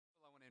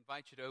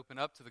invite you to open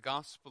up to the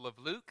Gospel of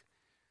Luke.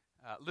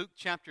 Luke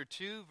chapter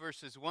 2,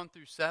 verses 1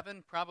 through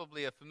 7,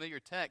 probably a familiar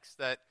text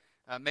that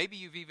maybe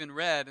you've even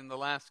read in the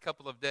last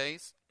couple of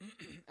days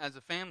as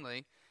a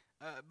family.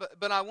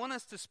 But I want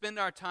us to spend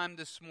our time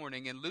this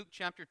morning in Luke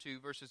chapter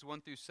 2, verses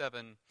 1 through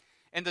 7.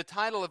 And the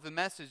title of the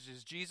message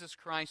is Jesus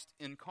Christ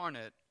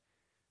Incarnate.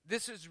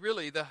 This is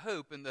really the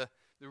hope and the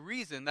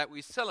reason that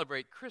we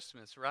celebrate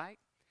Christmas, right?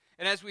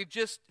 And as we've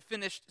just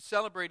finished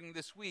celebrating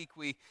this week,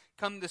 we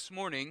come this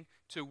morning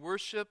to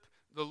worship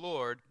the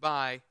Lord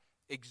by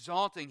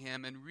exalting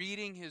Him and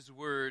reading His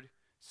Word,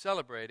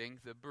 celebrating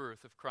the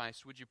birth of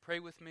Christ. Would you pray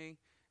with me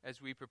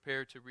as we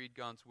prepare to read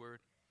God's Word?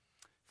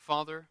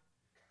 Father,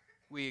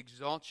 we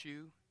exalt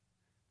You.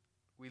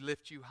 We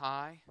lift You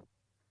high.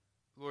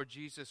 Lord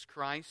Jesus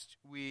Christ,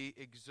 we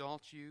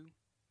exalt You.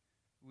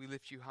 We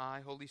lift You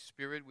high. Holy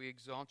Spirit, we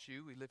exalt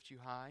You. We lift You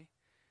high.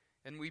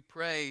 And we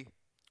pray,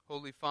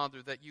 Holy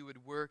Father, that You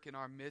would work in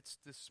our midst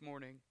this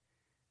morning,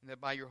 and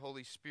that by Your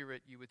Holy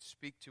Spirit You would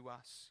speak to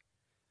us.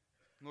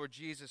 Lord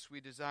Jesus,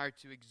 we desire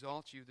to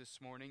exalt You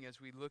this morning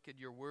as we look at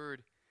Your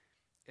Word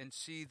and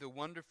see the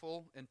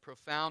wonderful and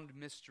profound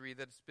mystery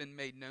that has been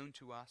made known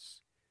to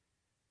us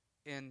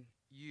in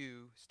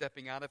You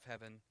stepping out of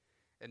heaven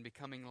and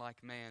becoming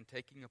like man,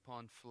 taking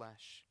upon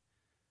flesh.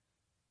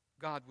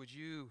 God, would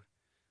you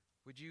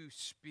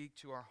speak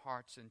to our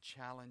hearts and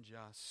challenge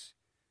us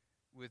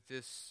with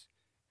this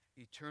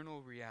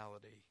eternal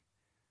reality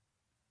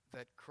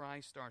that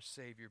Christ our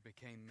Savior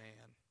became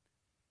man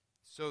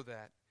so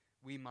that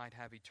we might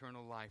have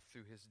eternal life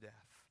through His death.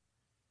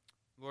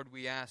 Lord,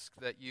 we ask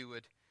that You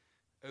would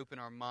open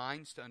our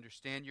minds to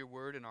understand Your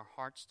Word and our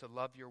hearts to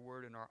love Your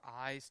Word and our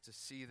eyes to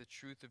see the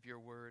truth of Your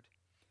Word.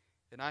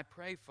 And I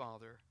pray,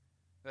 Father,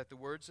 that the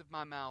words of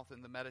my mouth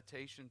and the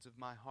meditations of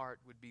my heart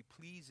would be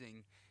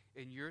pleasing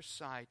in Your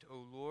sight, O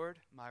Lord,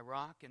 my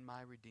rock and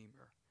my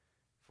redeemer.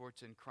 For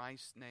it's in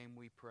Christ's name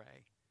we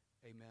pray.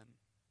 Amen.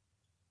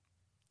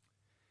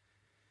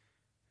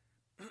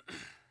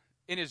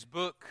 In his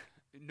book,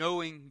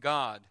 Knowing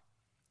God,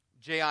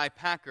 J.I.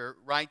 Packer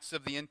writes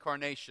of the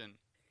Incarnation.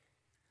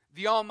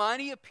 The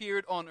Almighty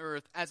appeared on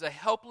earth as a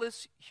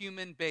helpless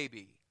human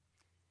baby,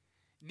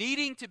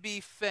 needing to be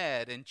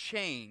fed and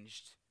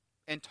changed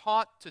and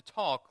taught to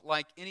talk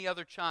like any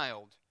other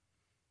child.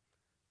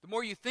 The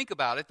more you think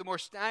about it, the more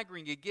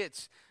staggering it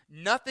gets.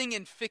 Nothing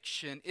in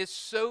fiction is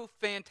so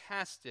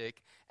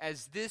fantastic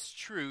as this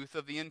truth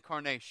of the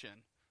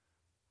Incarnation.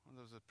 Well,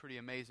 that was a pretty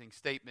amazing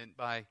statement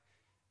by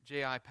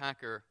J.I.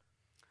 Packer.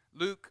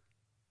 Luke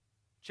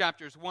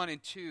chapters 1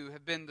 and 2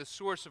 have been the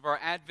source of our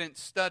Advent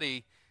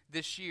study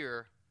this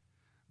year.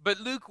 But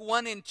Luke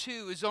 1 and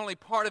 2 is only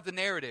part of the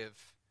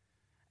narrative.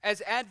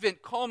 As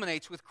Advent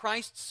culminates with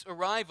Christ's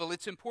arrival,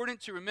 it's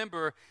important to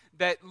remember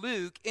that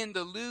Luke, in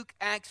the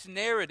Luke-Acts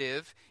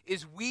narrative,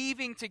 is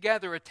weaving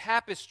together a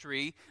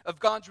tapestry of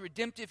God's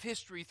redemptive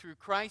history through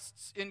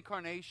Christ's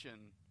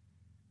incarnation.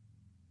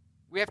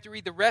 We have to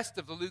read the rest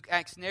of the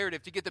Luke-Acts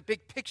narrative to get the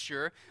big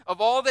picture of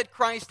all that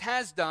Christ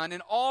has done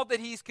and all that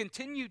He's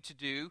continued to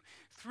do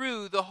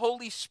through the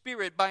Holy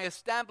Spirit by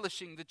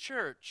establishing the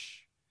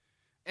church.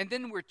 And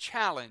then we're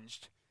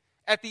challenged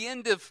at the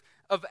end of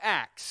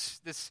Acts,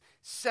 this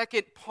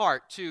second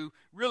part to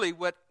really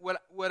what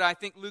I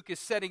think Luke is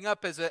setting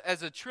up as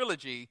a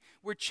trilogy.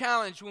 We're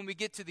challenged when we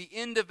get to the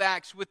end of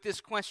Acts with this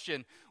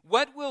question: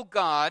 what will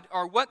God,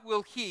 or what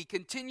will He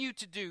continue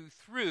to do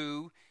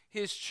through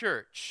His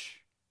church?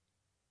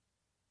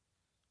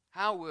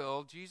 How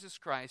will Jesus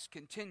Christ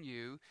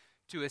continue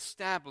to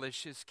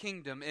establish His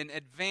kingdom and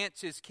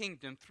advance His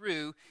kingdom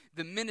through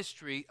the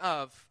ministry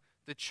of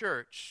the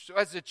church? So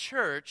as a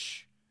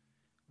church,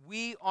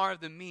 we are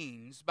the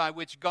means by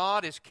which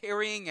God is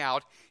carrying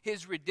out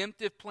His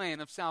redemptive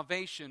plan of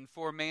salvation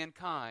for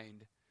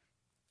mankind.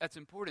 That's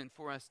important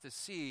for us to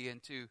see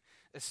and to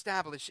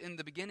establish in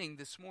the beginning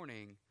this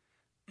morning.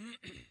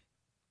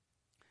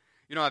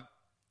 You know,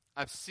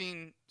 I've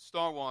seen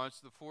Star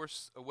Wars: The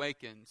Force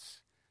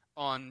Awakens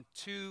on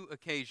 2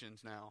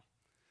 occasions now.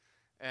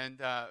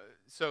 And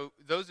so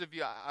those of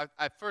you,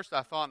 at first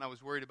I thought, and I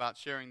was worried about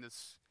sharing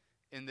this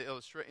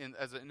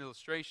as an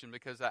illustration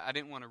because I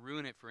didn't want to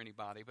ruin it for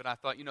anybody. But I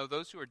thought,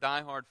 those who are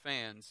diehard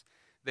fans,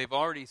 they've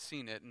already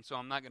seen it, and so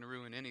I'm not going to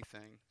ruin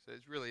anything. So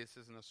this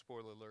isn't a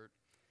spoiler alert.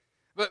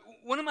 But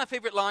one of my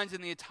favorite lines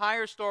in the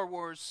entire Star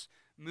Wars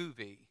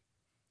movie,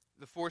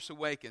 The Force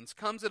Awakens,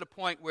 comes at a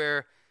point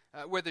where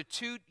the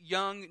 2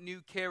 young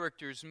new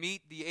characters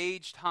meet the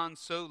aged Han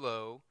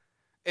Solo,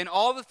 and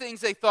all the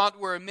things they thought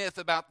were a myth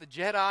about the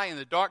Jedi and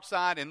the dark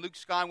side and Luke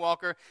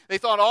Skywalker, they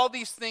thought all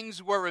these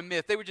things were a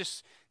myth. They were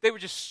just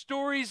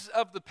stories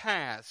of the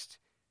past.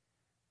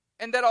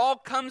 And that all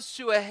comes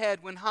to a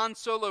head when Han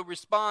Solo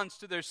responds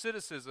to their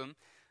cynicism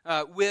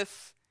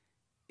with,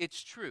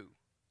 it's true.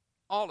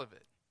 All of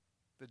it.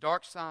 The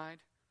dark side,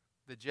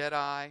 the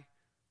Jedi,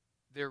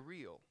 they're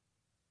real.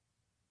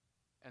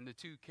 And the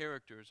 2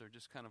 characters are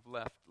just kind of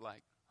left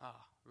like,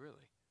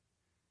 really?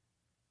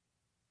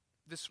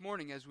 This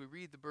morning, as we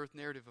read the birth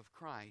narrative of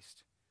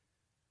Christ,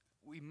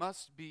 we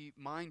must be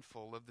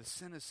mindful of the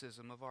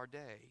cynicism of our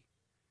day.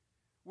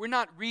 We're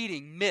not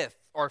reading myth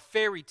or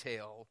fairy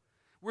tale.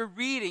 We're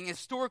reading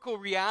historical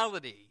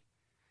reality.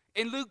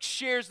 And Luke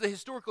shares the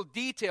historical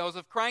details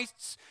of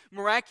Christ's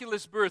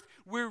miraculous birth.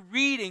 We're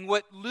reading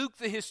what Luke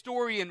the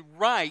historian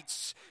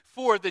writes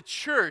for the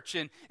church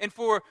and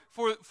for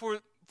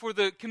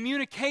the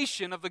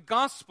communication of the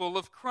gospel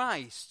of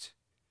Christ.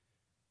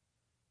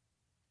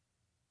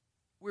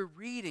 We're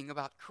reading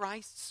about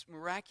Christ's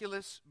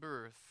miraculous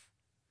birth.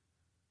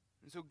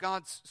 And so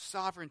God's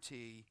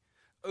sovereignty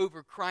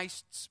over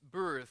Christ's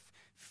birth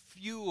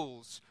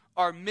fuels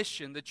our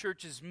mission, the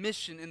church's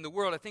mission in the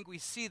world. I think we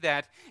see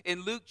that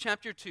in Luke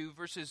chapter 2,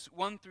 verses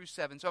 1 through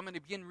 7. So I'm going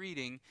to begin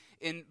reading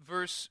in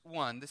verse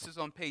 1. This is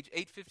on page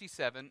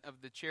 857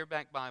 of the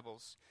Chairback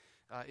Bibles,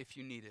 if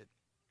you need it.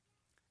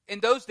 In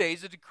those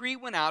days, a decree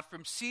went out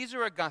from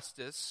Caesar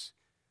Augustus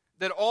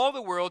that all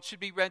the world should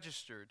be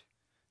registered.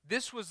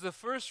 This was the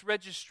first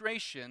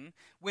registration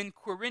when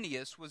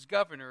Quirinius was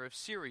governor of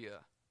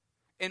Syria.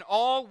 And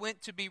all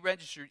went to be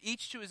registered,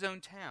 each to his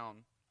own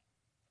town.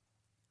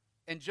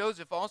 And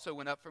Joseph also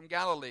went up from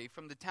Galilee,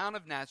 from the town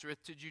of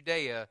Nazareth to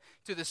Judea,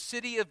 to the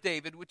city of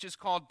David, which is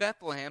called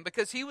Bethlehem,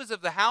 because he was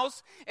of the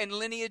house and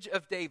lineage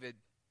of David,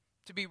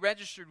 to be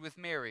registered with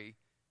Mary,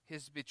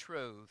 his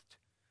betrothed,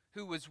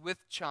 who was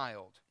with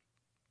child.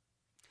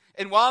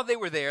 And while they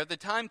were there, the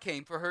time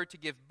came for her to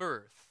give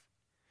birth.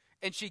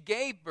 And she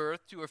gave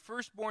birth to her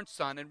firstborn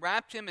son, and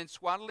wrapped him in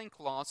swaddling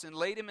cloths, and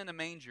laid him in a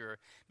manger,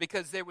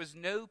 because there was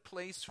no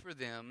place for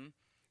them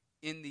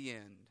in the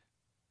inn.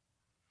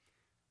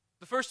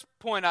 The first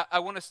point I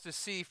want us to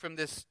see from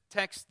this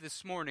text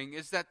this morning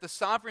is that the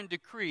sovereign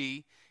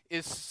decree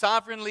is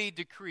sovereignly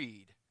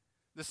decreed.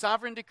 The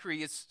sovereign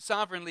decree is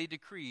sovereignly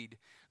decreed.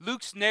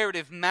 Luke's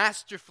narrative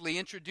masterfully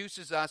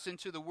introduces us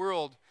into the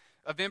world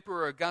of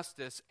Emperor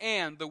Augustus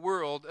and the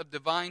world of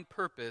divine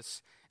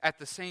purpose at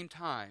the same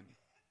time.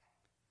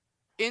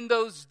 In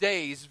those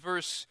days,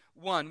 verse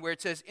 1, where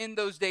it says, in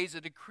those days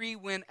a decree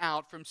went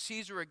out from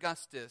Caesar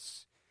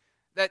Augustus.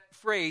 That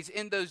phrase,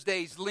 in those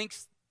days,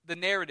 links the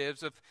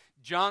narratives of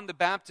John the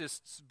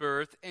Baptist's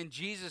birth and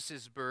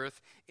Jesus'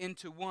 birth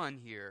into one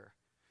here.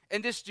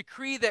 And this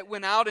decree that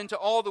went out into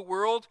all the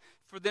world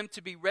for them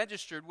to be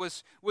registered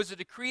was a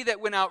decree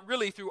that went out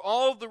really through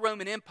all of the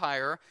Roman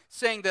Empire,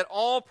 saying that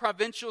all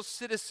provincial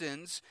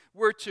citizens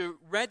were to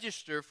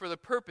register for the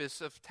purpose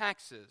of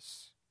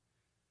taxes.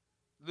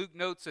 Luke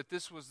notes that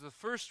this was the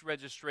first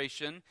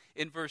registration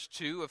in verse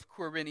 2 of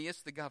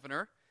Quirinius, the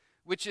governor,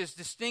 which is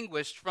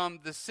distinguished from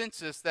the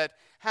census that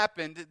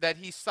happened that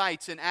he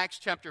cites in Acts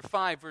chapter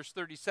 5, verse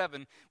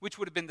 37, which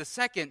would have been the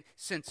second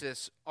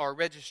census or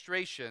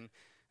registration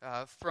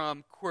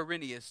from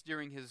Quirinius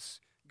during his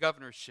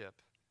governorship.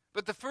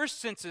 But the first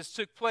census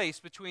took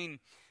place between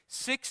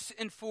 6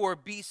 and 4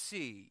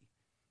 BC.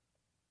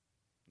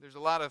 There's a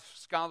lot of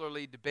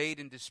scholarly debate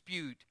and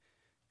dispute,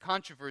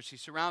 controversy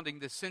surrounding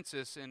the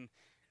census and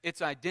its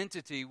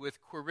identity with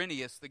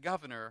Quirinius, the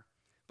governor.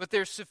 But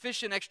there's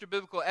sufficient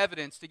extra-biblical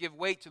evidence to give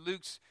weight to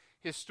Luke's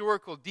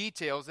historical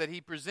details that he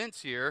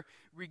presents here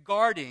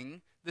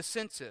regarding the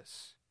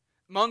census.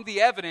 Among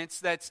the evidence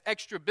that's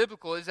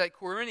extra-biblical is that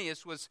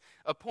Quirinius was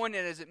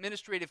appointed as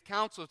administrative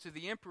counsel to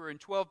the emperor in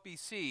 12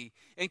 BC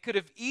and could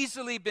have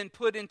easily been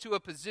put into a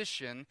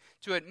position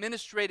to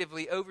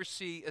administratively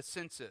oversee a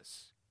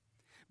census.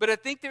 But I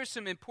think there's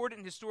some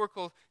important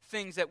historical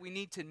things that we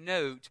need to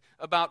note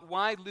about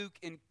why Luke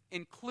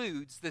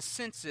includes the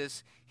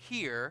census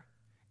here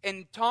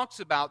and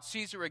talks about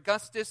Caesar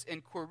Augustus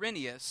and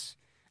Quirinius.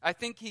 I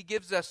think he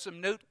gives us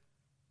some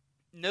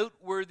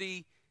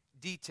noteworthy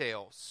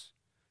details.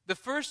 The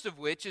first of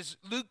which is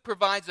Luke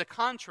provides a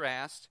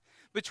contrast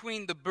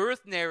between the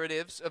birth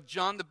narratives of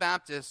John the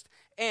Baptist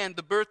and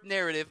the birth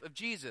narrative of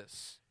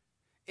Jesus.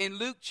 In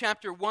Luke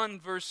chapter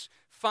 1, verse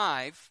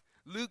 5,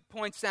 Luke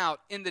points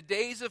out, in the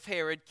days of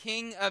Herod,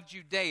 king of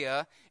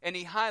Judea, and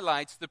he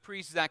highlights the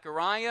priest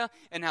Zechariah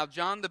and how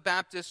John the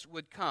Baptist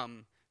would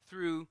come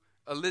through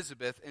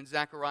Elizabeth and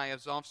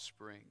Zechariah's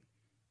offspring.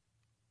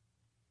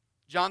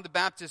 John the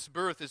Baptist's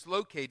birth is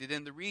located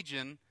in the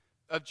region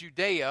of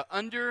Judea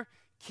under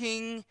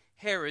King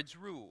Herod's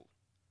rule.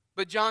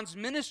 But John's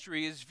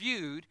ministry is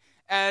viewed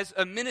as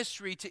a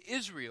ministry to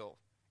Israel.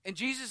 And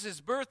Jesus'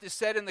 birth is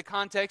set in the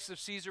context of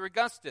Caesar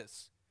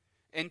Augustus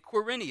and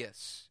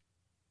Quirinius.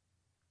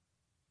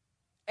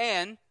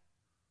 And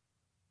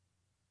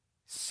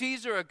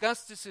Caesar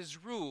Augustus'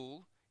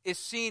 rule is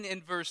seen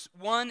in verse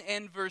 1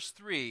 and verse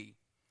 3,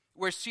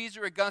 where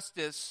Caesar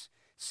Augustus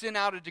sent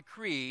out a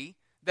decree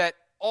that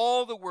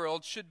all the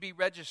world should be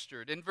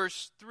registered. In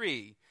verse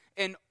 3,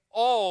 and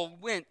all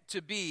went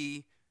to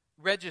be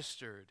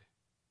registered.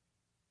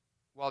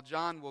 While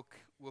John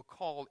will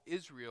call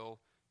Israel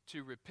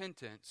to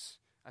repentance,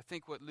 I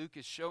think what Luke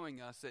is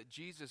showing us that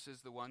Jesus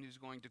is the one who's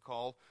going to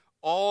call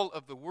all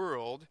of the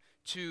world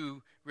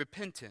to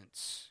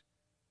repentance.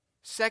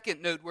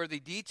 Second noteworthy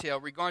detail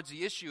regards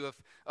the issue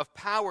of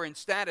power and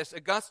status.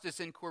 Augustus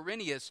and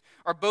Quirinius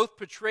are both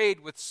portrayed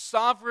with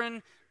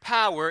sovereign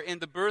power in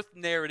the birth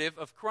narrative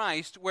of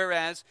Christ,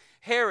 whereas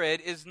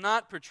Herod is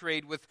not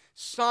portrayed with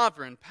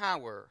sovereign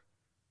power.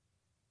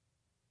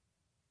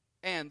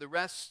 And the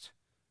rest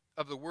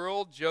of the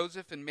world,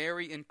 Joseph and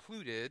Mary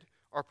included,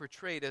 are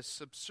portrayed as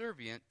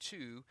subservient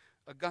to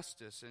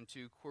Augustus and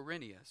to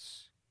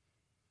Quirinius.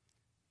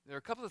 There are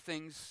a couple of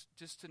things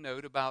just to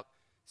note about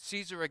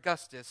Caesar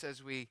Augustus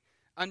as we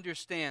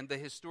understand the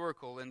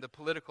historical and the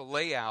political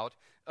layout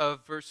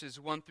of verses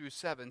 1 through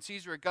 7.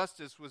 Caesar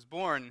Augustus was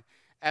born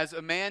as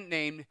a man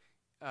named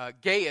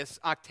Gaius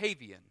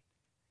Octavian.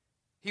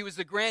 He was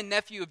the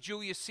grandnephew of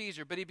Julius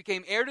Caesar, but he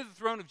became heir to the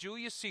throne of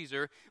Julius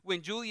Caesar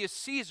when Julius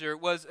Caesar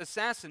was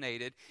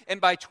assassinated.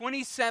 And by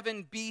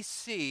 27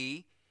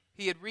 BC,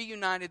 he had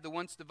reunited the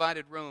once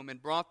divided Rome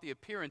and brought the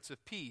appearance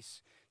of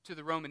peace to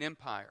the Roman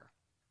Empire.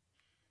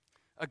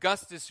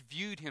 Augustus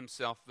viewed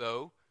himself,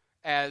 though,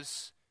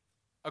 as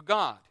a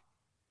god.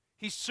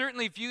 He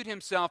certainly viewed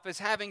himself as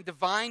having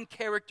divine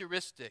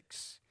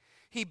characteristics.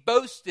 He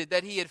boasted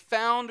that he had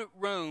found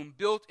Rome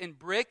built in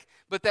brick,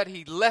 but that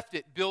he left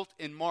it built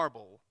in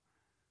marble.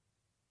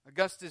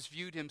 Augustus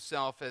viewed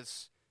himself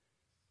as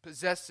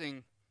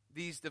possessing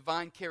these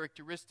divine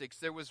characteristics.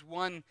 There was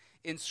one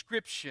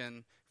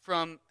inscription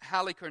from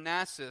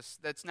Halicarnassus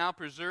that's now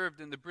preserved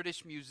in the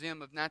British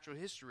Museum of Natural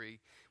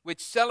History,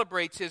 which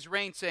celebrates his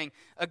reign, saying,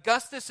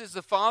 "Augustus is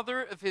the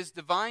father of his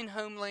divine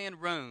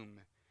homeland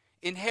Rome,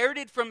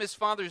 inherited from his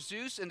father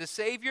Zeus and the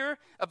savior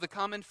of the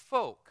common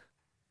folk.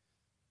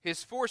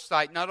 His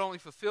foresight not only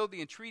fulfilled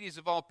the entreaties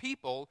of all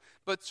people,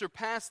 but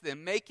surpassed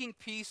them, making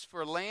peace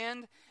for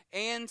land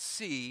and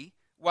sea,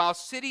 while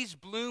cities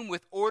bloom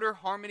with order,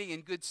 harmony,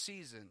 and good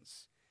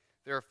seasons.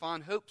 There are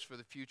fond hopes for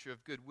the future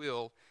of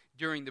goodwill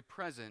during the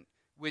present,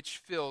 which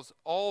fills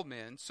all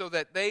men, so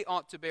that they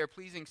ought to bear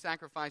pleasing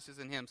sacrifices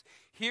and hymns."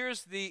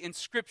 Here's the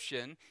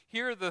inscription.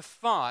 Here are the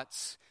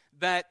thoughts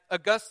that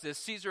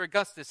Caesar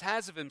Augustus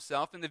has of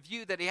himself, and the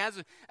view that he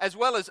has, as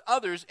well as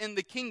others in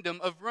the kingdom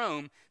of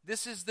Rome.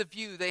 This is the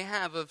view they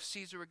have of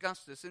Caesar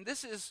Augustus. And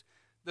this is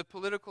the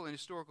political and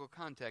historical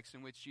context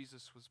in which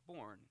Jesus was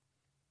born.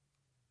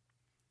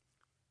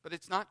 But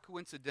it's not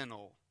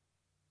coincidental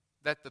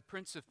that the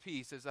Prince of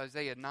Peace, as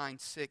Isaiah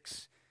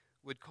 9:6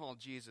 would call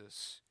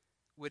Jesus,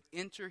 would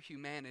enter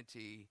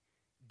humanity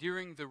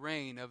during the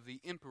reign of the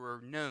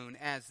emperor known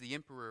as the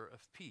Emperor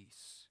of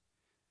Peace.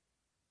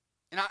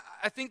 And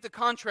I think the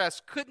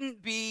contrast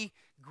couldn't be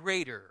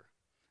greater.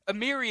 A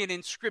Marian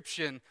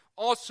inscription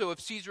also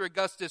of Caesar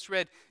Augustus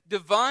read,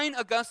 "Divine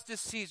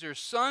Augustus Caesar,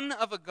 son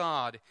of a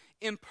god,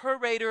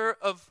 imperator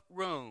of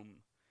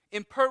Rome,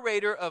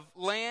 imperator of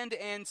land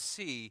and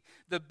sea,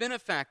 the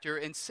benefactor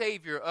and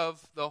savior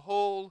of the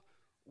whole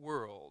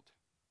world."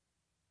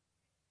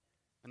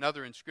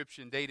 Another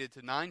inscription dated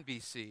to 9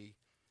 BC,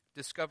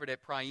 discovered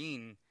at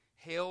Priene,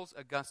 hails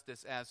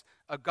Augustus as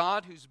a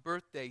god whose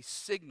birthday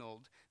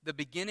signaled the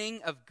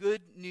beginning of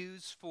good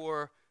news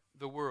for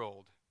the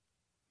world.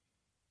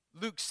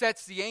 Luke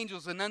sets the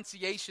angel's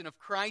annunciation of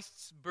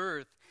Christ's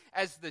birth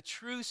as the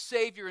true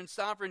Savior and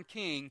sovereign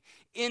King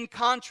in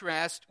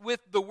contrast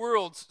with the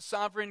world's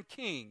sovereign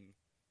king.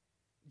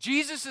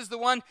 Jesus is the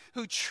one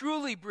who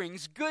truly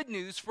brings good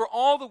news for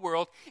all the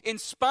world in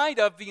spite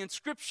of the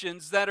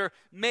inscriptions that are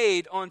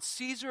made on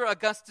Caesar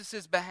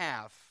Augustus's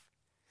behalf.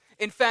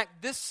 In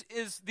fact,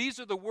 these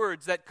are the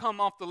words that come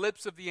off the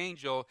lips of the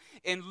angel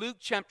in Luke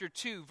chapter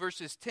 2,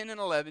 verses 10 and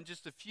 11,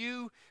 just a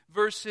few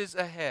verses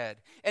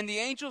ahead. "And the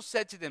angel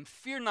said to them,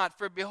 'Fear not,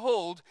 for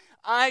behold,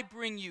 I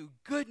bring you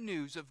good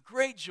news of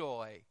great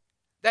joy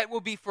that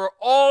will be for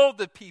all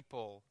the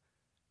people.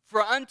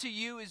 For unto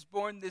you is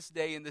born this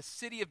day in the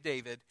city of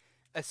David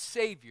a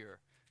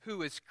Savior,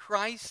 who is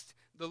Christ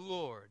the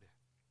Lord.'"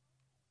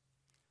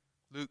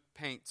 Luke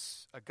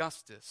paints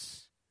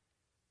Augustus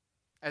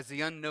as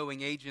the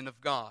unknowing agent of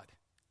God.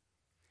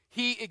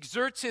 He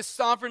exerts his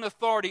sovereign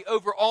authority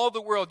over all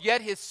the world,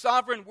 yet his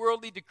sovereign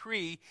worldly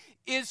decree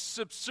is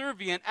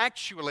subservient,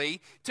 actually,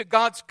 to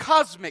God's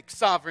cosmic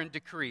sovereign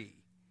decree.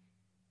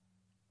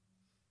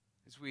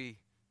 As we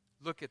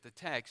look at the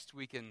text,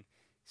 we can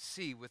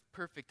see with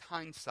perfect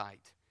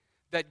hindsight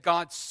that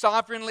God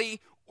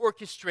sovereignly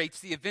orchestrates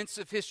the events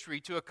of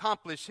history to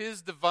accomplish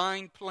his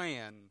divine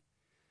plan.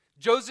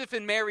 Joseph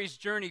and Mary's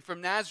journey from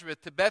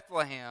Nazareth to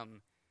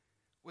Bethlehem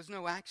was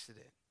no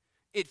accident.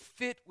 It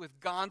fit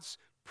with God's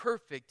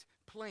perfect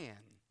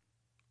plan.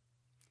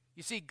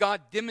 You see,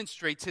 God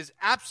demonstrates his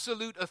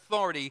absolute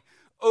authority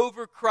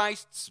over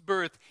Christ's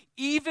birth,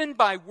 even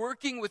by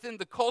working within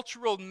the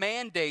cultural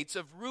mandates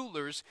of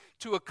rulers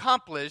to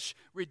accomplish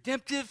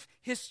redemptive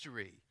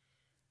history.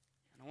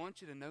 And I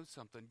want you to know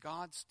something.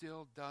 God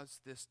still does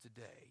this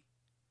today.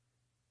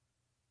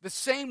 The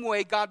same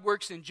way God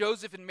works in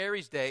Joseph and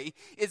Mary's day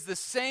is the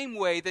same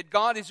way that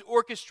God is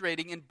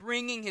orchestrating and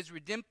bringing his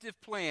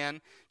redemptive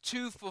plan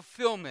to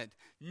fulfillment.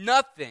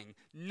 Nothing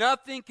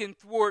can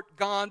thwart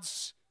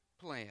God's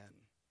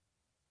plan.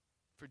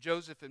 For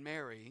Joseph and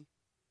Mary,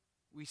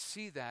 we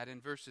see that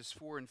in verses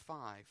 4 and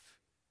 5.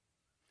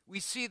 We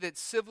see that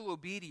civil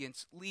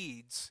obedience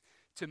leads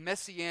to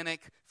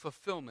messianic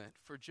fulfillment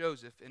for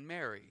Joseph and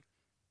Mary,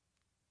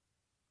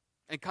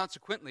 and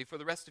consequently for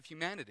the rest of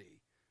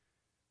humanity.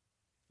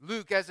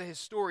 Luke, as a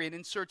historian,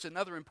 inserts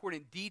another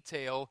important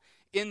detail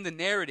in the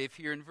narrative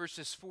here in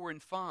verses 4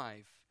 and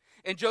 5.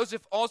 And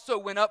Joseph also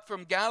went up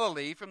from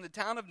Galilee, from the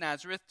town of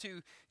Nazareth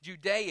to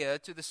Judea,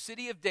 to the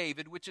city of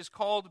David, which is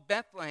called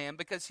Bethlehem,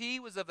 because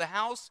he was of the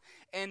house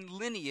and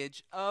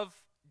lineage of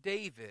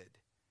David.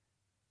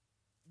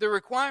 The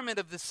requirement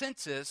of the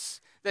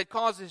census that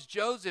causes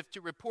Joseph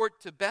to report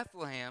to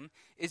Bethlehem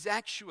is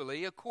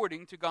actually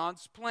according to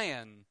God's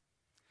plan.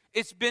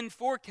 It's been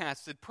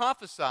forecasted,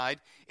 prophesied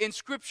in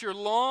Scripture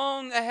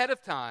long ahead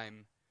of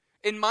time.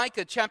 In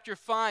Micah chapter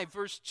 5,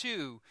 verse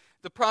 2,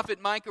 the prophet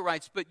Micah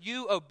writes, "But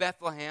you, O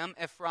Bethlehem,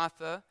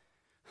 Ephrathah,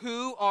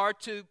 who are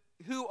too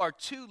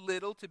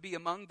little to be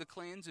among the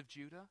clans of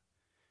Judah,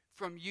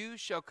 from you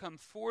shall come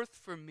forth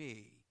for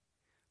me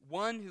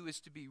one who is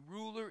to be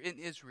ruler in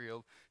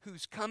Israel,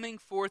 whose coming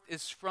forth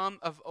is from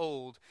of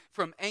old,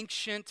 from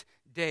ancient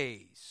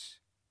days."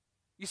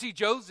 You see,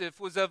 Joseph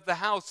was of the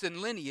house and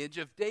lineage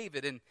of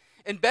David,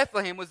 and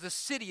Bethlehem was the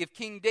city of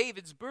King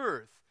David's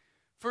birth.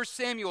 1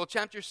 Samuel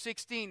chapter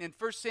 16 and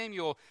 1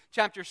 Samuel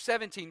chapter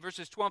 17,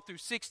 verses 12 through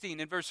 16,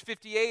 and verse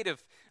 58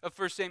 of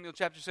 1 Samuel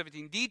chapter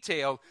 17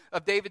 detail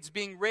of David's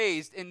being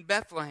raised in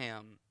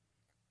Bethlehem.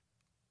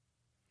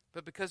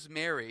 But because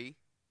Mary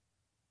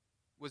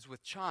was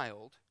with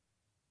child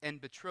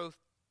and betrothed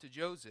to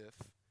Joseph,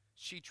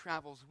 she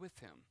travels with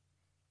him.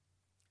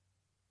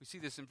 We see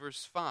this in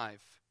verse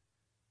 5.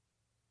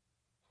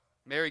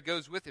 Mary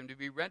goes with him to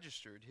be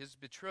registered, his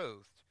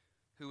betrothed,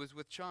 who is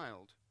with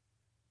child.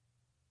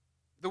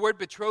 The word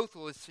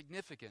betrothal is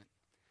significant.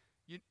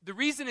 The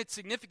reason it's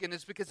significant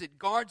is because it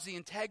guards the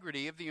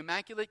integrity of the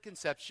Immaculate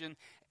Conception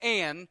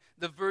and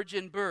the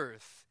virgin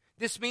birth.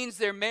 This means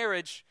their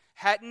marriage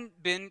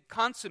hadn't been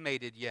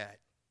consummated yet.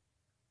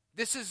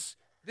 This is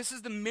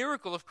the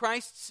miracle of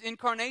Christ's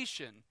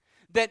incarnation,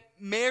 that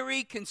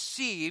Mary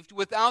conceived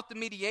without the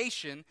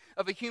mediation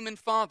of a human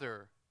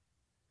father.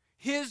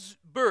 His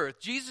birth,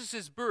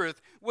 Jesus'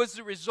 birth, was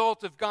the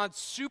result of God's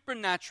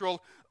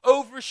supernatural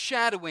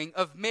overshadowing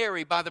of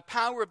Mary by the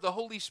power of the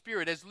Holy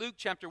Spirit, as Luke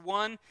chapter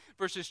 1,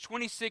 verses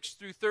 26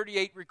 through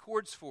 38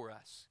 records for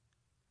us.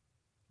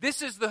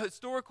 This is the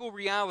historical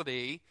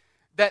reality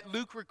that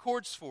Luke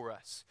records for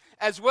us,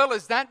 as well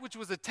as that which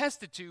was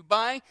attested to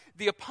by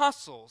the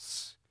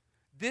apostles.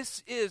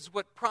 This is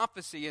what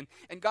prophecy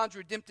and God's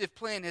redemptive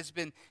plan has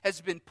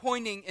been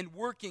pointing and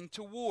working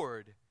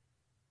toward.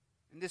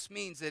 And this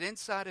means that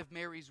inside of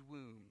Mary's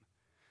womb,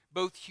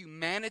 both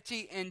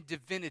humanity and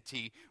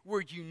divinity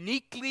were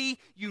uniquely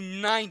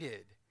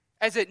united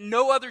as at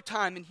no other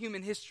time in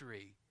human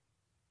history.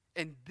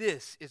 And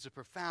this is a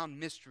profound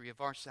mystery of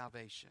our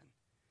salvation.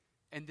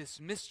 And this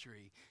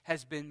mystery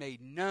has been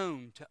made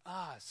known to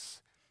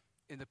us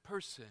in the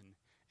person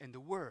and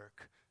the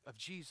work of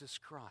Jesus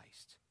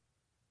Christ.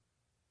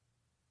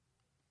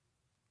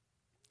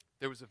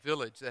 There was a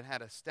village that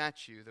had a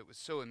statue that was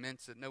so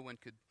immense that no one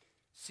could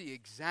see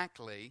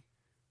exactly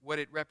what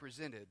it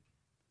represented.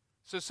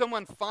 So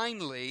someone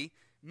finally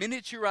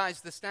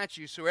miniaturized the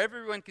statue so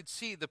everyone could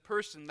see the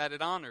person that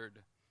it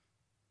honored.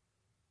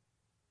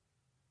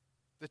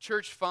 The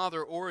church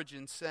father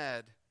Origen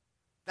said,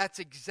 that's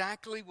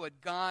exactly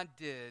what God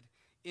did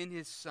in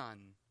his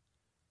Son.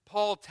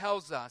 Paul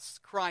tells us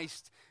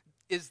Christ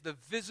is the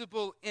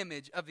visible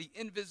image of the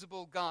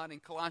invisible God in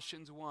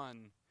Colossians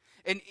 1.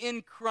 And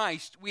in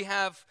Christ we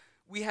have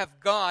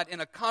God in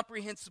a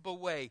comprehensible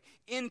way.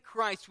 In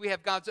Christ we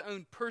have God's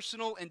own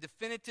personal and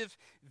definitive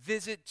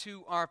visit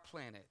to our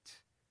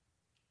planet.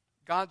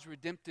 God's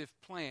redemptive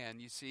plan,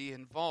 you see,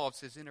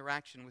 involves his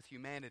interaction with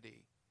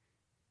humanity.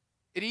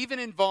 It even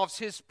involves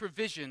his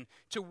provision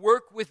to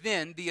work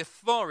within the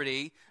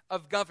authority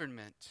of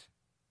government.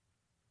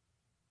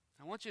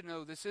 I want you to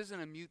know this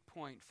isn't a moot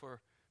point for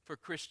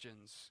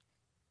Christians.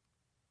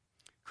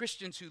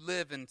 Christians who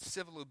live in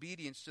civil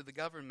obedience to the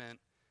government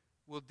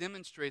will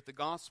demonstrate the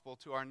gospel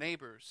to our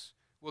neighbors,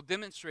 will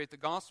demonstrate the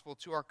gospel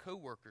to our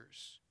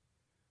co-workers.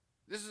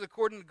 This is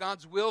according to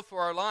God's will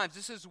for our lives.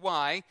 This is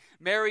why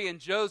Mary and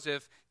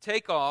Joseph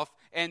take off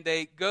and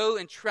they go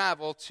and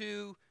travel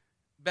to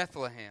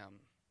Bethlehem.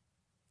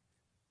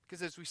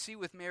 Because as we see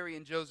with Mary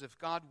and Joseph,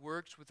 God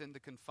works within the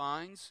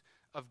confines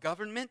of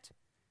government,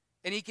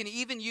 and he can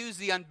even use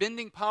the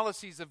unbending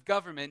policies of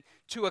government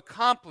to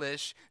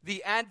accomplish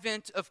the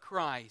advent of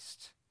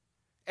Christ.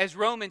 As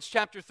Romans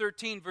chapter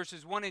 13,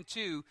 verses 1 and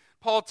 2,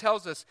 Paul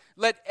tells us,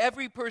 "Let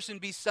every person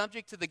be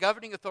subject to the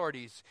governing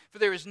authorities, for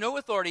there is no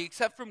authority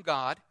except from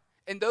God,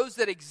 and those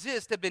that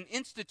exist have been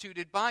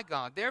instituted by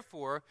God.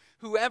 Therefore,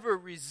 whoever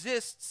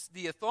resists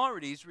the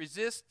authorities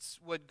resists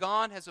what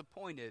God has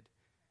appointed,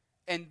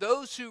 and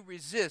those who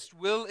resist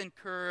will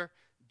incur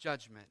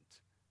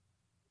judgment."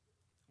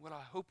 What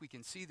I hope we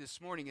can see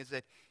this morning is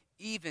that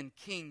even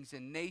kings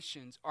and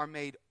nations are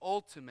made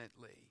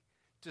ultimately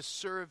to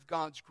serve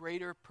God's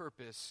greater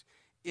purpose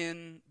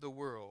in the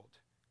world.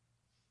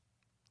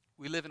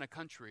 we live in a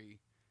country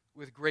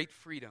with great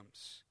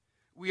freedoms.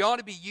 We ought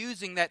to be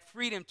using that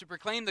freedom to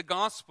proclaim the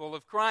gospel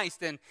of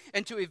Christ and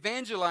to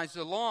evangelize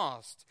the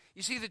lost.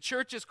 You see, the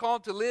church is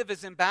called to live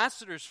as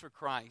ambassadors for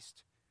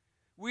Christ.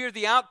 We are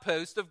the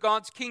outpost of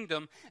God's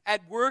kingdom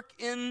at work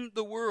in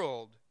the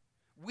world.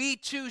 We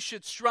too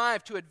should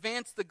strive to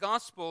advance the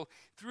gospel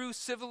through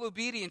civil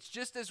obedience,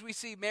 just as we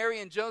see Mary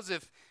and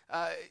Joseph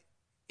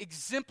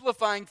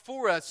exemplifying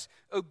for us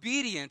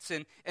obedience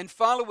and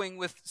following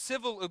with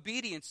civil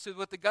obedience to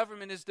what the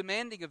government is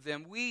demanding of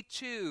them. We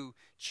too,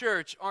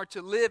 church, are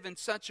to live in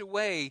such a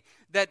way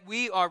that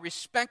we are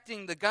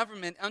respecting the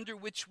government under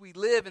which we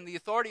live and the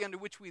authority under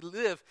which we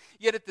live,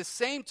 yet at the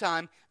same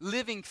time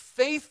living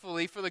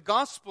faithfully for the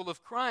gospel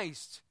of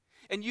Christ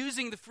and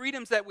using the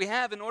freedoms that we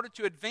have in order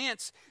to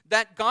advance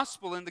that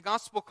gospel and the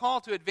gospel call,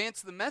 to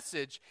advance the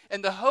message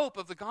and the hope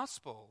of the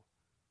gospel.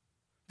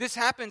 This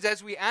happens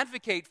as we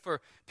advocate for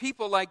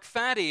people like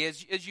Fatty,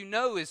 as you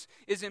know, is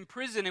in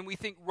prison, and we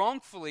think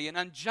wrongfully and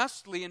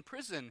unjustly in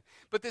prison.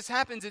 But this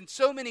happens in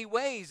so many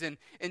ways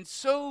and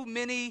so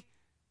many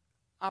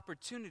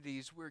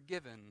opportunities we're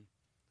given.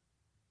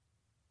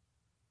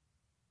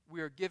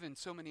 We are given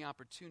so many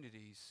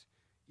opportunities,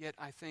 yet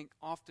I think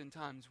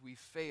oftentimes we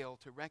fail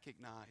to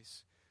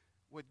recognize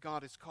what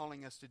God is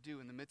calling us to do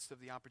in the midst of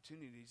the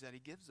opportunities that He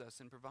gives us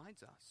and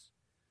provides us.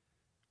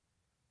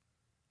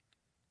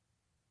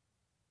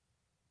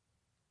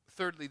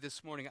 Thirdly,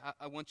 this morning,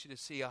 I want you to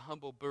see a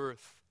humble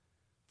birth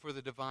for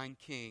the divine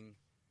King.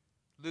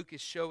 Luke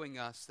is showing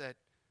us that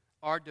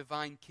our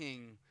divine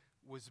King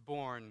was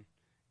born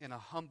in a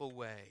humble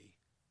way.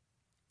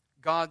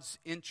 God's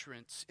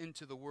entrance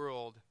into the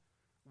world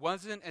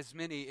wasn't as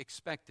many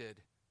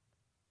expected.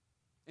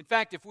 In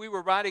fact, if we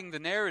were writing the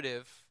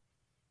narrative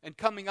and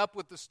coming up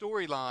with the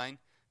storyline,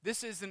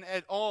 this isn't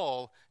at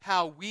all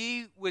how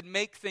we would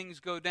make things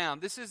go down.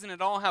 This isn't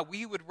at all how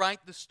we would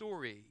write the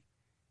story.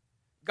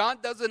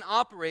 God doesn't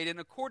operate in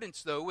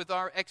accordance, though, with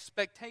our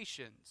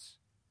expectations.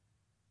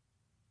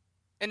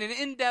 And an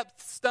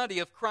in-depth study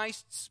of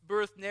Christ's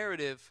birth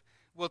narrative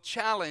will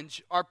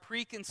challenge our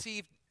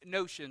preconceived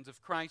notions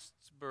of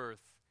Christ's birth.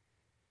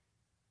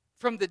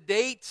 From the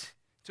date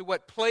to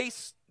what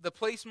the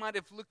place might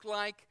have looked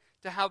like,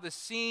 to how the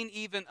scene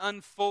even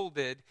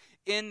unfolded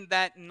in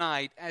that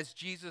night as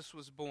Jesus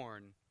was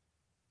born.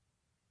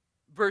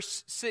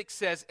 Verse 6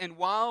 says, "And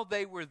while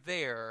they were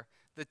there,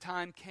 the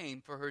time came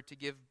for her to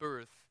give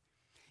birth."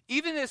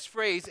 Even this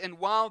phrase, "and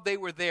while they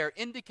were there,"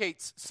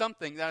 indicates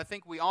something that I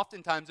think we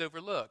oftentimes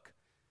overlook.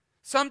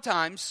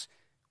 Sometimes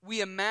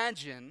we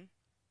imagine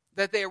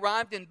that they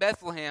arrived in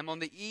Bethlehem on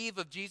the eve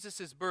of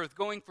Jesus' birth,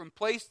 going from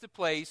place to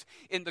place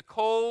in the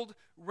cold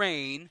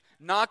rain,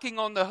 knocking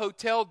on the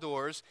hotel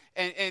doors,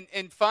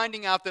 and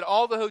finding out that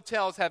all the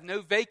hotels have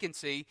no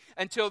vacancy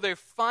until they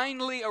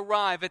finally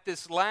arrive at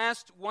this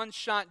last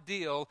one-shot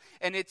deal,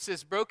 and it's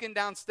this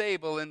broken-down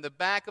stable in the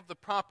back of the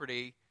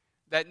property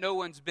that no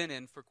one's been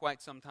in for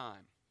quite some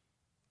time.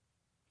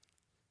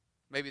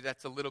 Maybe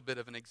that's a little bit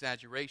of an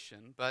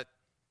exaggeration, but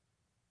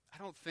I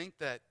don't think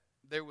that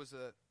there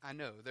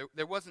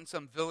wasn't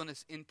some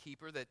villainous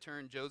innkeeper that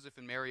turned Joseph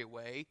and Mary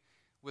away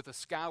with a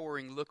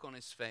scowling look on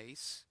his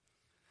face.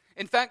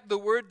 In fact, the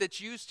word that's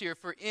used here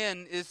for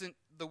inn isn't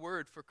the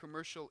word for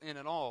commercial inn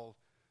at all.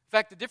 In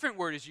fact, a different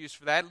word is used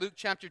for that. Luke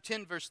chapter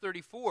 10, verse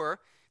 34,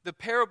 the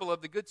parable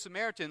of the Good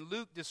Samaritan,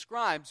 Luke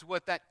describes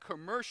what that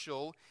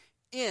commercial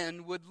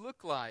inn would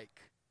look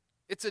like.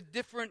 It's a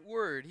different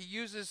word. He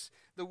uses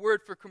the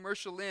word for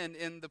commercial inn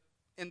in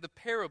the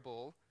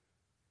parable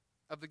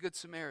of the Good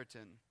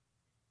Samaritan.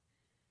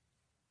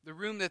 The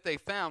room that they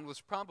found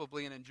was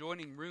probably an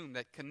adjoining room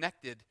that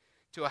connected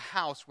to a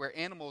house where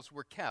animals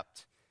were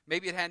kept.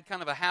 Maybe it had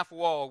kind of a half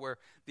wall where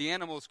the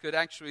animals could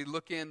actually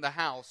look in the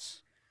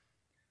house.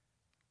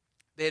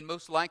 They had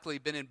most likely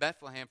been in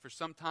Bethlehem for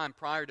some time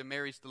prior to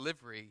Mary's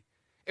delivery.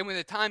 And when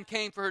the time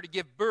came for her to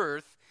give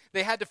birth,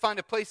 they had to find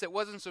a place that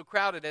wasn't so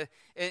crowded.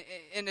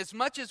 And as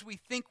much as we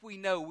think we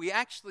know, we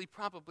actually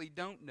probably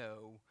don't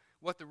know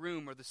what the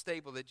room or the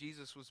stable that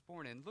Jesus was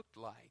born in looked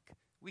like.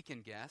 We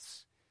can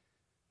guess.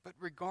 But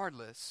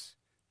regardless,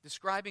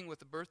 describing what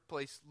the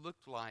birthplace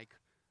looked like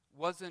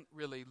wasn't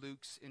really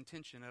Luke's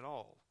intention at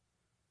all.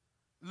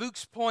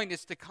 Luke's point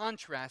is to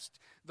contrast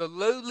the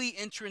lowly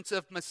entrance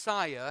of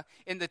Messiah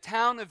in the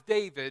town of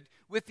David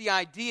with the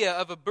idea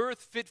of a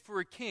birth fit for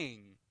a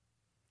king.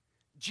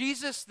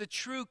 Jesus, the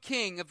true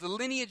king of the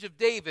lineage of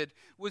David,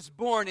 was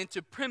born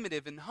into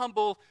primitive and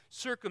humble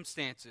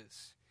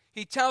circumstances.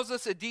 He tells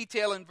us a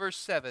detail in verse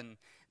 7.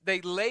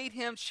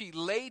 She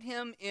laid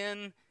him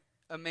in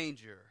a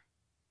manger.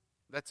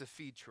 That's a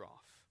feed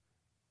trough.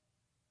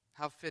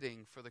 How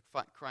fitting for the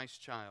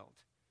Christ child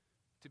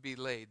to be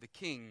laid, the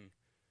king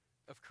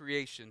of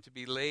creation, to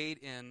be laid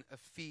in a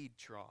feed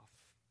trough.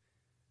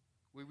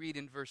 We read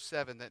in verse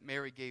 7 that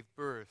Mary gave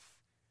birth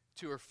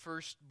to her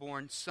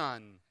firstborn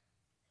son.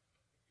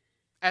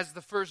 As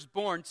the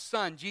firstborn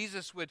son,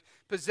 Jesus would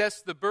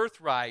possess the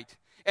birthright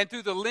and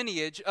through the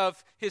lineage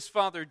of his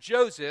father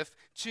Joseph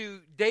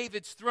to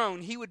David's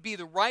throne, he would be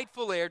the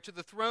rightful heir to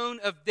the throne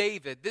of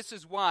David. This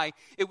is why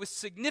it was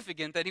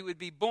significant that he would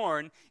be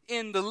born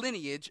in the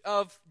lineage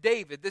of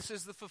David. This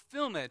is the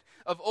fulfillment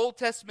of Old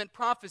Testament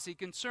prophecy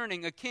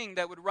concerning a king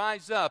that would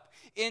rise up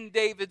in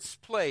David's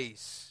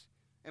place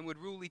and would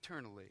rule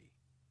eternally.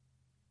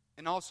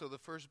 And also the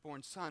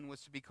firstborn son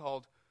was to be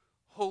called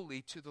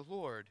holy to the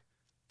Lord.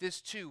 This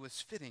too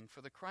was fitting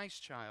for the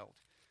Christ child.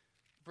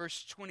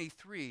 Verse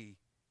 23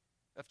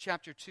 of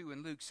chapter 2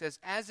 in Luke says,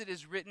 "As it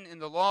is written in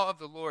the law of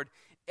the Lord,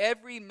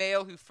 every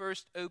male who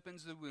first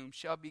opens the womb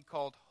shall be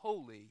called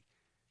holy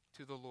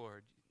to the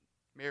Lord."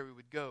 Mary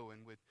would go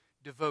and would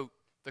devote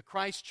the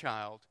Christ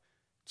child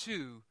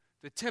to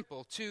the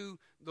temple, to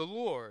the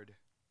Lord.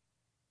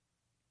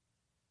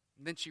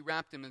 And then she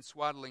wrapped him in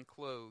swaddling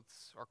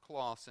clothes or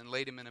cloths and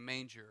laid him in a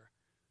manger.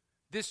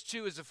 This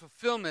too is a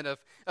fulfillment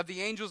of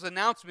the angel's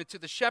announcement to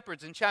the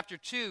shepherds in chapter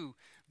 2,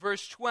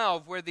 verse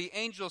 12, where the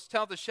angels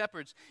tell the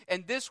shepherds,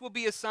 "And this will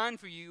be a sign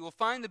for you. You will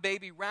find the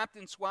baby wrapped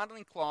in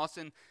swaddling cloths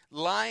and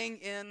lying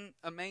in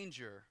a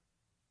manger."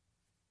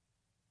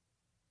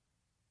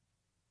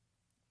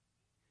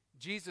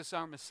 Jesus,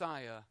 our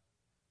Messiah,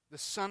 the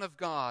Son of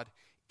God,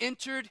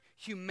 entered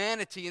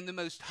humanity in the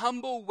most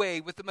humble way,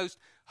 with the most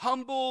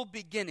humble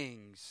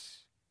beginnings.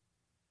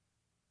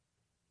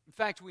 In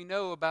fact, we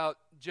know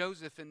about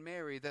Joseph and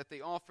Mary that they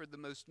offered the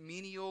most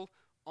menial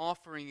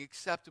offering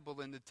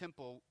acceptable in the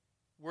temple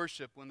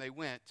worship when they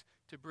went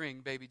to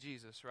bring baby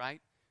Jesus,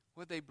 right?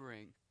 What did they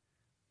bring?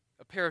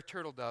 A pair of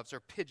turtle doves or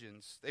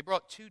pigeons. They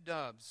brought 2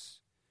 doves.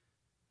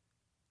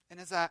 And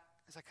as I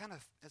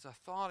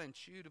thought and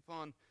chewed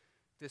upon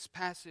this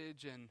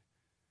passage and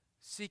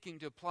seeking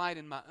to apply it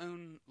in my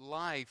own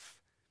life,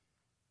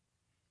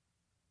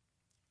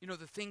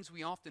 the things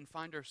we often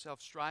find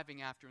ourselves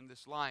striving after in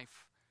this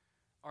life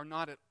are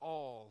not at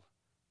all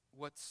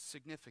what's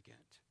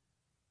significant.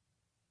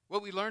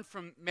 What we learn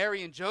from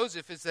Mary and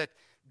Joseph is that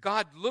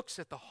God looks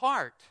at the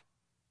heart.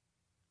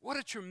 What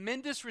a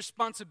tremendous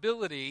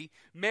responsibility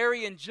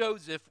Mary and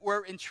Joseph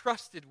were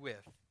entrusted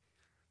with.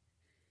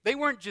 They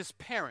weren't just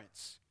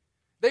parents.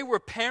 They were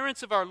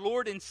parents of our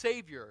Lord and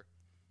Savior.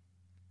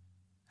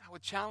 I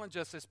would challenge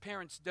us as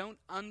parents, don't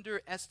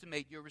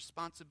underestimate your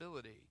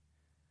responsibility.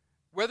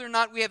 Whether or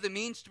not we have the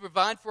means to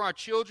provide for our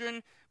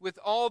children with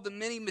all the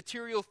many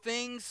material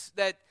things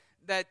that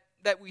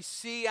we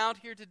see out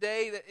here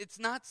today, it's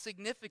not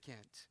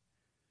significant.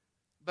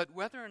 But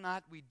whether or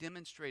not we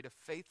demonstrate a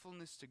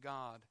faithfulness to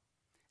God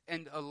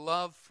and a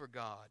love for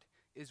God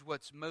is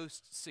what's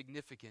most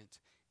significant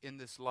in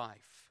this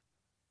life.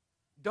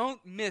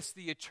 Don't miss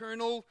the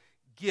eternal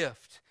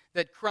gift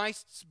that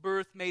Christ's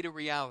birth made a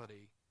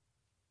reality.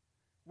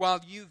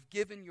 While you've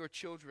given your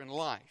children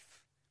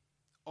life,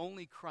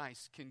 only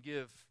Christ can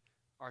give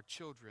our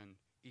children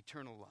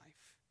eternal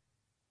life.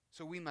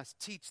 So we must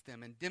teach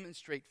them and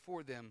demonstrate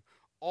for them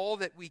all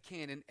that we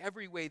can in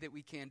every way that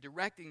we can,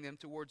 directing them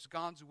towards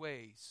God's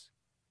ways,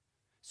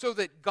 so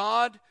that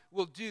God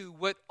will do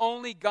what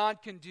only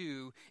God can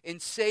do in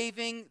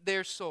saving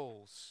their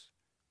souls.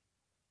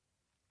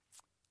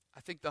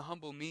 I think the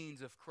humble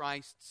means of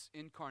Christ's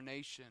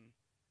incarnation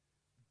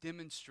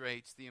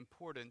demonstrates the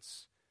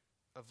importance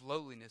of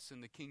lowliness in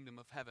the kingdom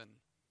of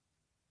heaven.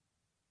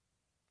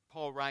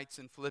 Paul writes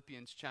in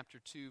Philippians chapter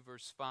 2,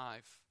 verse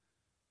 5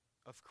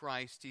 of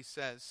Christ, he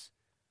says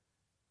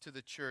to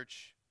the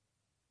church,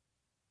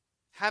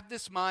 "Have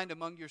this mind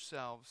among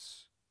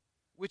yourselves,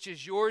 which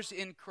is yours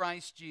in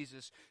Christ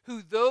Jesus,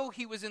 who though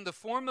he was in the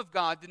form of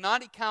God, did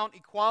not account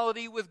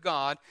equality with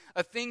God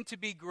a thing to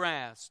be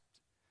grasped,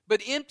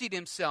 but emptied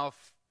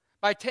himself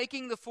by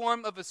taking the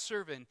form of a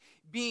servant,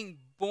 being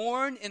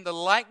born in the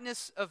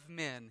likeness of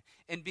men,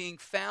 and being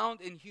found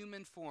in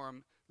human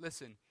form."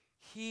 Listen,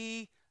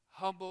 he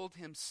humbled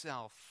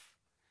himself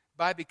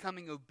by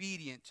becoming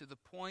obedient to the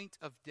point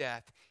of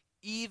death,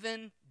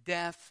 even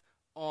death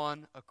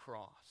on a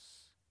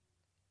cross.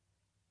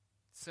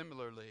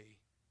 Similarly,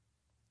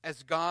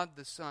 as God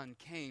the Son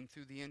came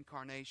through the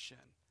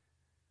incarnation,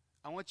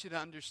 I want you to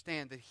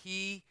understand that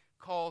he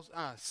calls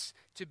us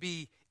to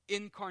be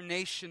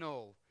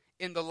incarnational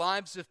in the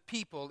lives of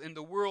people in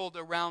the world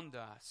around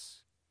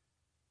us.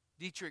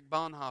 Dietrich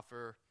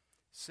Bonhoeffer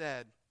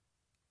said,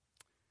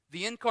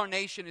 "The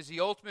incarnation is the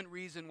ultimate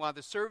reason why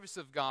the service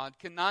of God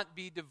cannot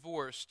be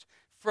divorced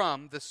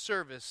from the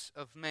service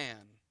of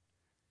man."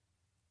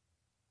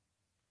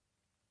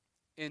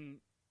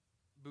 In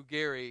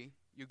Bugari,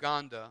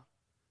 Uganda,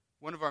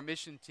 one of our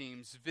mission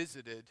teams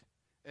visited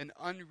an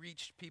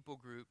unreached people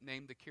group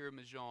named the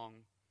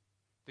Kirimajong.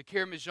 The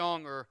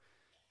Kirimajong are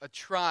a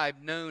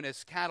tribe known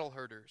as cattle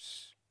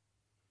herders.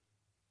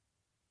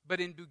 But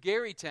in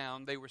Bugari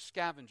town, they were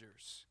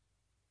scavengers.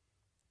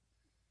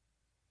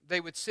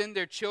 They would send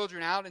their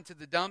children out into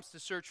the dumps to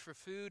search for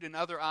food and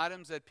other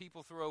items that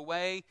people throw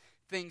away,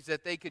 things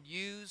that they could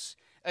use.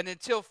 And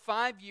until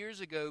 5 years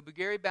ago,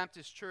 Bugari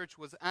Baptist Church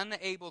was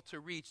unable to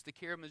reach the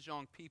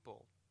Kirimajong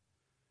people.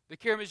 The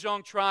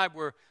Karamojong tribe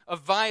were a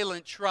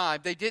violent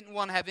tribe. They didn't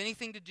want to have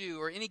anything to do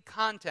or any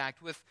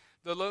contact with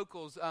the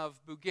locals of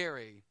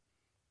Bugeri.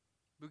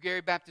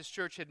 Bugeri Baptist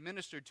Church had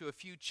ministered to a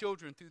few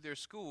children through their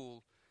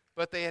school,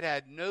 but they had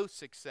had no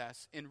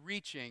success in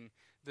reaching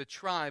the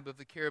tribe of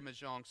the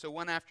Karamojong. So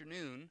one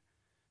afternoon,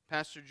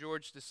 Pastor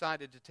George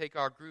decided to take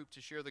our group to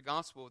share the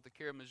gospel with the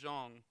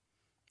Karamojong.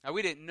 Now,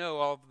 we didn't know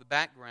all of the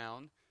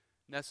background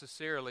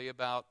necessarily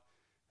about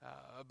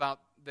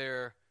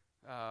their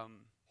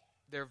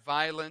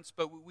violence,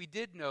 but we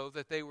did know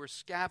that they were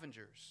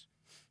scavengers,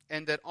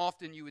 and that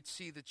often you would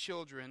see the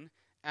children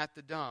at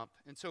the dump.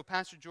 And so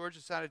Pastor George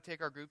decided to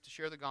take our group to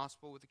share the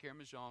gospel with the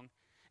Karamojong.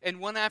 And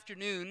one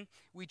afternoon,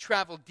 we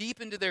traveled deep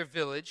into their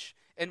village,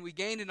 and we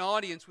gained an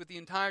audience with the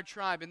entire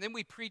tribe, and then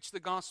we preached the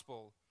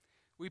gospel.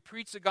 We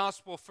preached the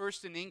gospel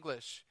first in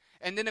English,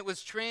 and then it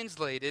was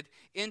translated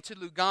into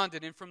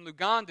Lugandan, and from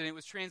Lugandan it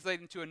was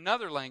translated into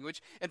another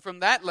language, and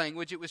from that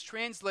language it was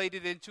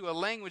translated into a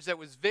language that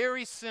was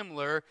very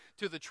similar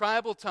to the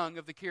tribal tongue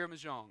of the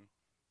Karamojong.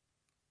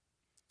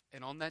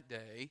 And on that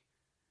day,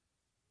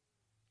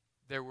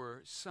 there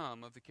were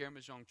some of the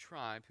Karamojong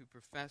tribe who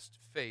professed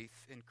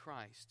faith in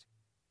Christ.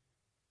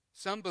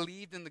 Some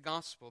believed in the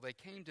gospel. They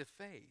came to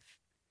faith.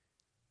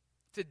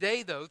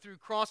 Today, though, through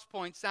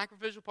Crosspoint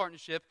Sacrificial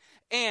Partnership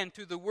and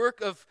through the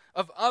work of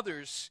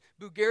others,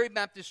 Bugeri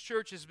Baptist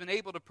Church has been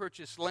able to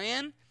purchase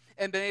land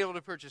and been able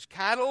to purchase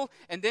cattle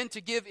and then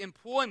to give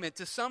employment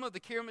to some of the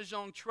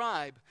Karamojong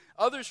tribe.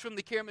 Others from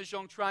the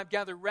Karamojong tribe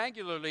gather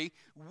regularly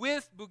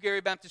with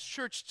Bugeri Baptist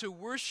Church to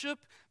worship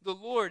the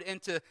Lord and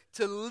to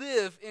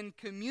live in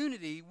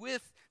community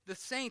with the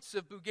saints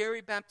of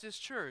Bugeri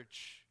Baptist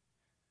Church.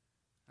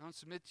 I want to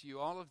submit to you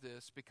all of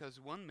this because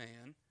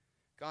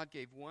God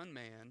gave one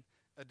man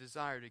a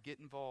desire to get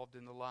involved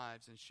in the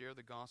lives and share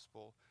the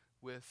gospel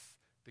with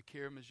the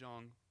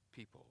Karamojong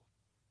people.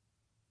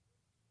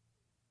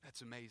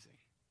 That's amazing.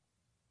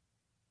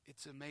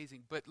 It's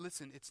amazing. But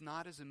listen, it's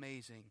not as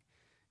amazing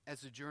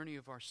as the journey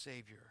of our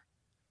Savior,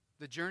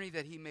 the journey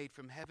that He made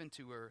from heaven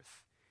to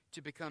earth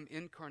to become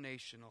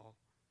incarnational.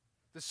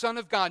 The Son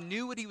of God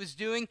knew what He was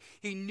doing.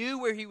 He knew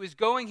where He was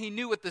going. He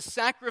knew what the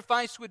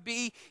sacrifice would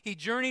be. He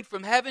journeyed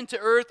from heaven to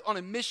earth on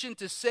a mission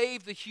to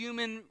save the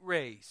human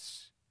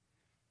race.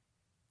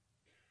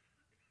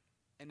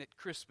 And at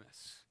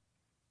Christmas,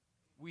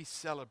 we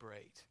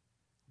celebrate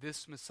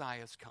this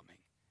Messiah's coming.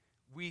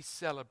 We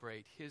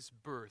celebrate His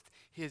birth,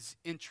 His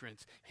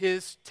entrance,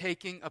 His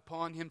taking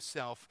upon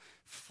Himself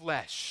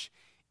flesh.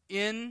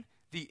 In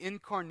the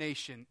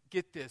incarnation,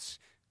 get this,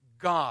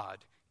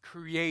 God,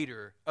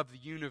 Creator of the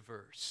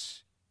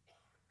universe,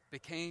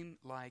 became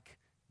like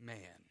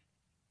man.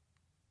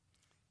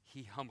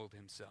 He humbled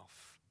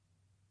Himself.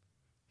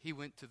 He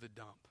went to the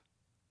dump.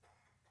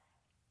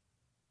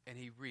 And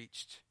He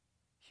reached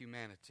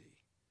humanity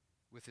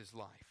with His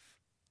life.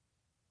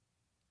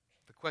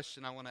 The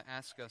question I want to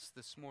ask us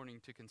this morning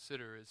to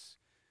consider is,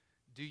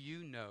 do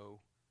you know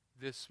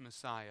this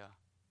Messiah,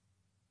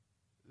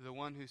 the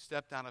one who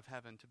stepped out of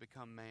heaven to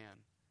become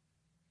man,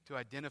 to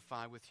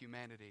identify with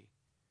humanity?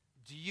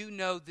 Do you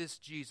know this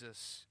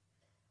Jesus?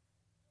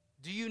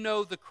 Do you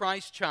know the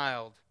Christ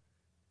child?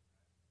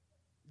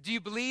 Do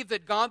you believe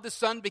that God the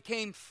Son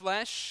became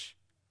flesh?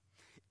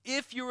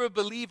 If you're a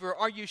believer,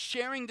 are you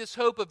sharing this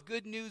hope of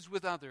good news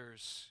with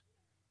others?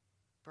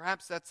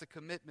 Perhaps that's a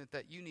commitment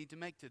that you need to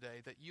make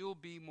today, that you'll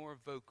be more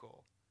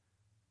vocal.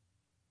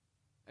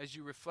 As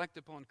you reflect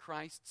upon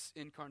Christ's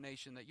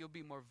incarnation, that you'll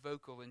be more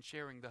vocal in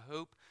sharing the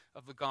hope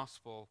of the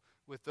gospel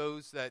with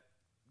those that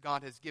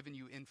God has given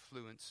you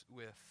influence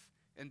with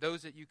and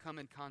those that you come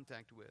in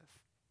contact with.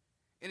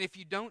 And if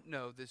you don't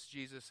know this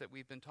Jesus that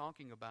we've been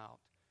talking about,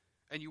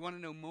 and you want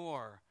to know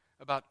more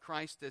about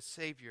Christ as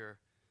Savior,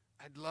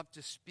 I'd love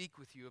to speak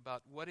with you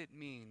about what it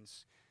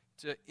means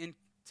to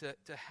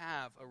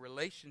have a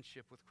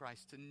relationship with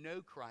Christ, to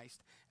know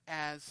Christ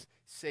as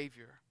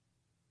Savior.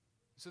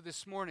 So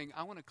this morning,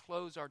 I want to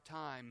close our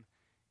time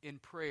in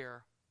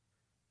prayer.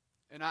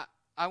 And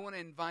I want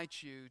to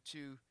invite you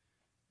to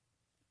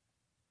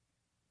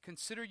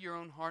consider your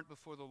own heart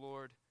before the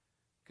Lord.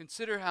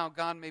 Consider how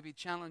God may be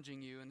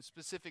challenging you in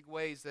specific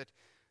ways that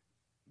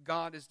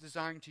God is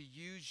desiring to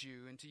use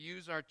you and to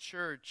use our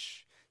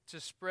church to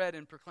spread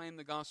and proclaim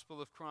the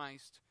gospel of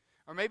Christ.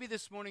 Or maybe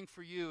this morning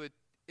for you,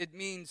 it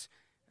means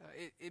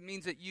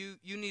that you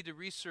need to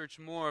research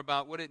more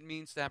about what it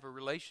means to have a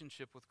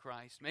relationship with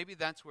Christ. Maybe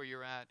that's where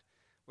you're at.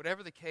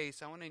 Whatever the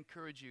case, I want to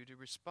encourage you to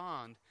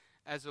respond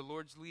as the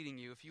Lord's leading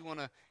you. If you want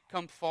to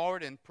come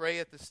forward and pray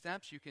at the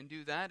steps, you can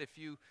do that. If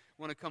you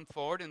want to come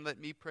forward and let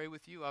me pray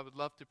with you, I would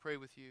love to pray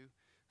with you.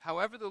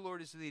 However the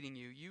Lord is leading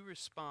you, you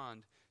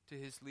respond to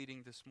His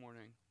leading this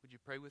morning. Would you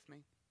pray with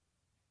me?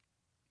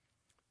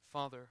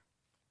 Father,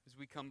 as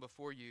we come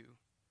before you,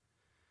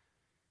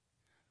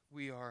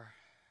 we are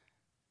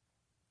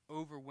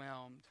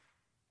overwhelmed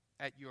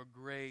at your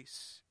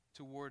grace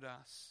toward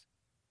us.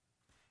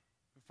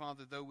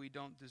 Father, though we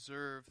don't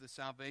deserve the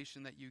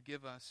salvation that you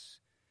give us,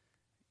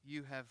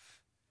 you have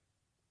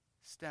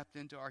stepped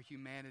into our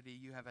humanity.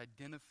 You have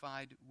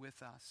identified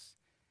with us.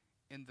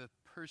 in the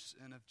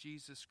person of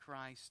Jesus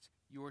Christ,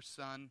 your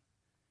Son,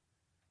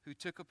 who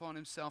took upon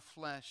himself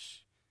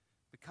flesh,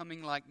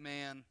 becoming like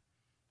man,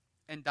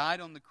 and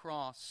died on the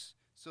cross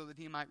so that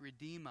he might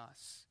redeem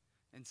us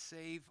and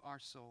save our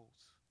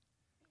souls.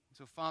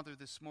 So, Father,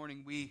 this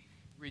morning we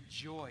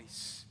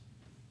rejoice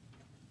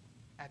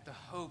at the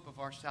hope of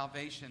our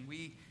salvation.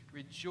 We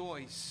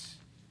rejoice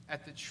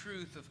at the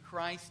truth of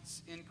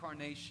Christ's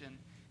incarnation.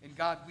 And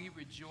God, we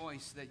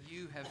rejoice that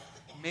you have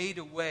made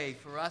a way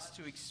for us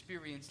to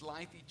experience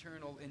life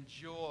eternal and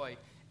joy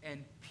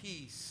and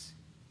peace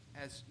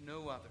as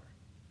no other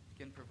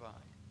can provide.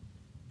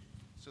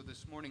 So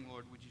this morning,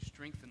 Lord, would you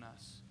strengthen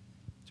us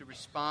to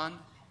respond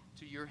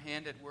to your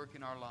hand at work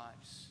in our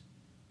lives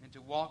and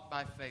to walk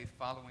by faith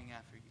following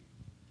after you.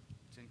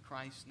 It's in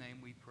Christ's name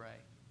we pray.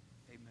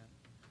 Amen.